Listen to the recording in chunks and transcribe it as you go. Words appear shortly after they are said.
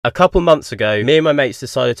A couple months ago, me and my mates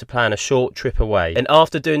decided to plan a short trip away, and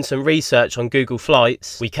after doing some research on Google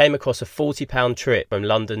Flights, we came across a £40 trip from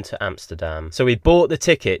London to Amsterdam. So we bought the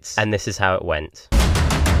tickets, and this is how it went.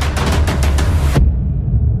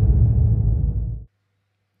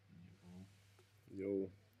 Yo,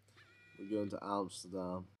 we're going to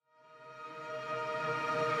Amsterdam.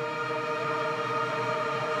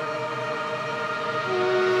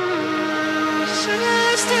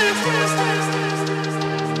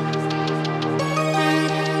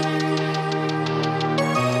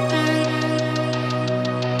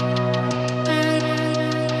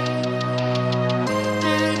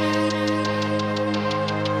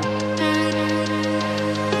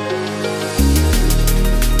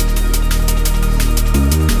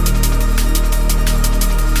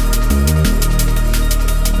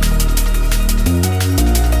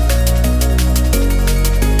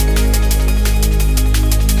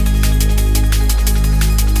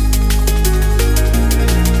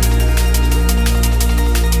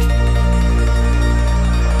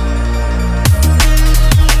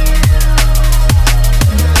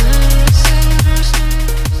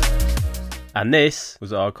 And this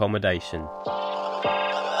was our accommodation.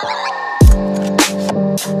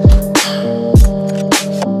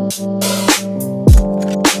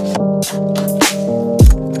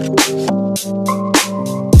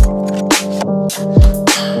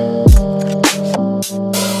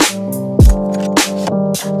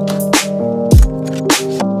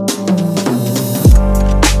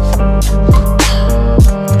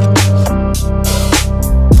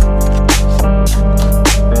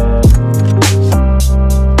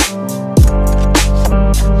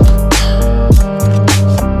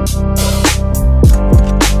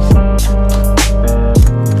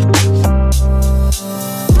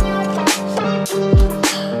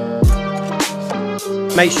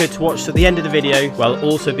 Make sure to watch to the end of the video, where I'll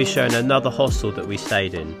also be showing another hostel that we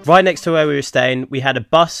stayed in. Right next to where we were staying, we had a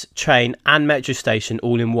bus, train and metro station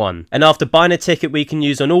all in one. And after buying a ticket we can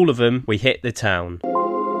use on all of them, we hit the town.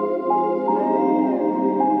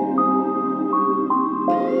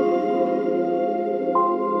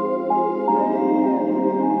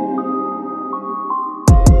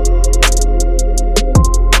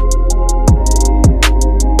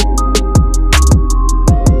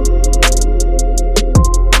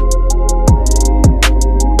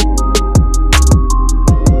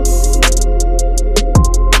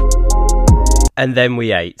 And then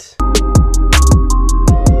we ate.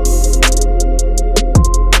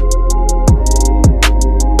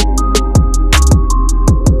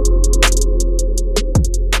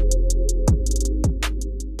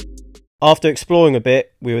 After exploring a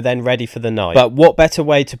bit, we were then ready for the night. But what better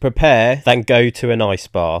way to prepare than go to an ice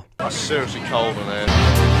bar? It's seriously cold in there.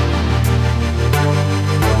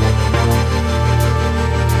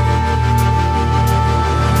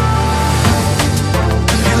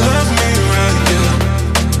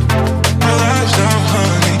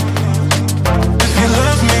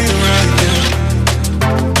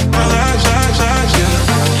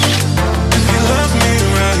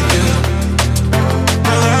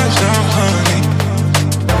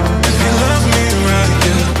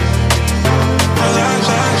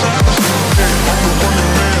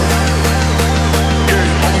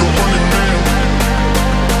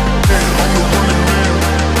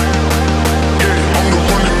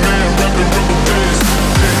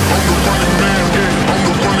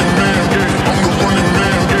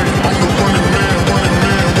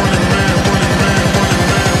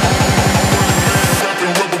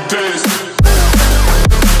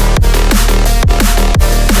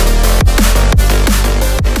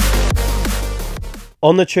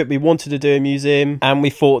 On the trip we wanted to do a museum, and we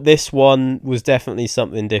thought this one was definitely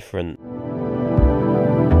something different.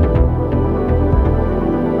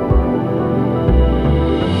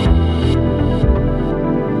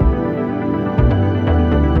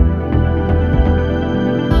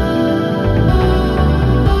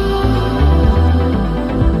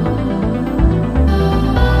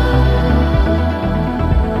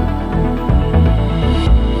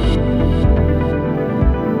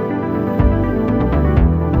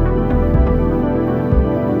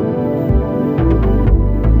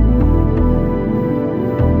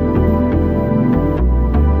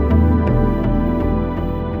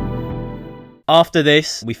 After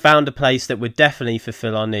this, we found a place that would definitely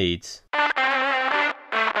fulfill our needs.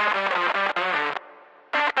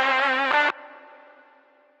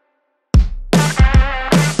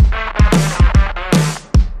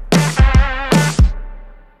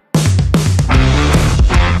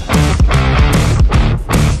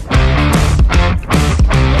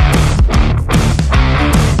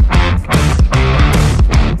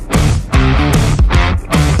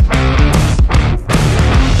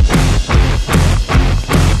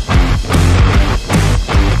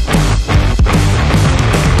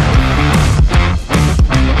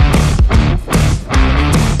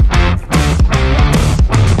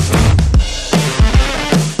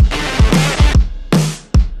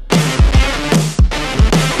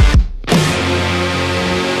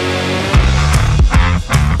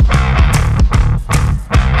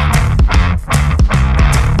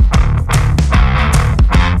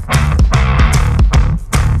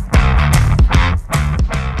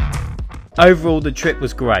 Overall, the trip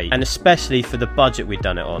was great, and especially for the budget we'd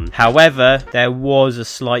done it on. However, there was a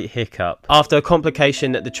slight hiccup. After a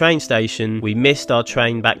complication at the train station, we missed our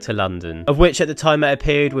train back to London, of which at the time it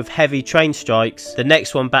appeared with heavy train strikes. The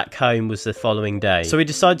next one back home was the following day. So we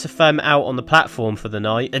decided to firm it out on the platform for the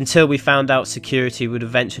night until we found out security would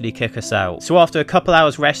eventually kick us out. So after a couple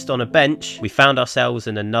hours rest on a bench, we found ourselves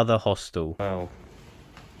in another hostel. Wow.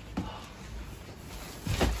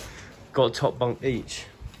 Got a top bunk each.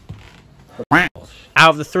 Out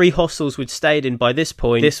of the 3 hostels we'd stayed in by this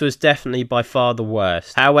point, this was definitely by far the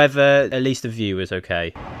worst. However, at least the view was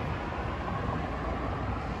okay.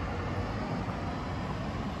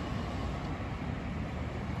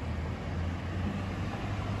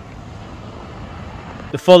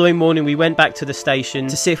 The following morning we went back to the station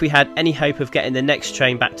to see if we had any hope of getting the next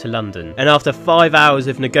train back to London. And after 5 hours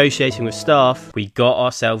of negotiating with staff, we got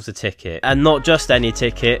ourselves a ticket. And not just any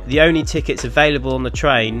ticket, the only tickets available on the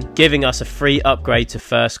train, giving us a free upgrade to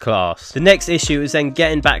first class. The next issue was then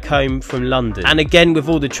getting back home from London. And again, with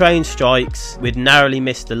all the train strikes, we'd narrowly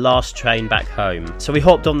missed the last train back home. So we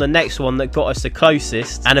hopped on the next one that got us the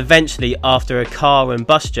closest, and eventually, after a car and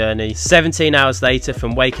bus journey, 17 hours later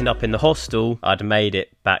from waking up in the hostel, I'd made it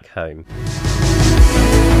back home.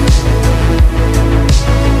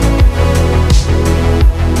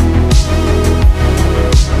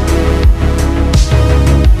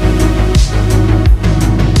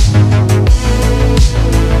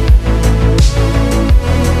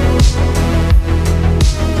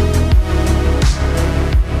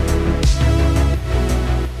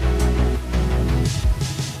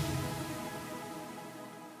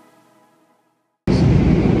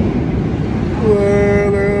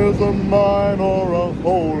 A mine or a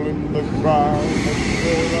hole in the ground, that's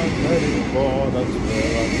where I'm heading for, that's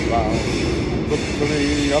where I'm bound. Look to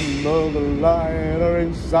me under the light or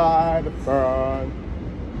inside the burn.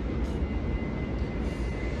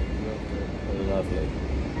 Lovely.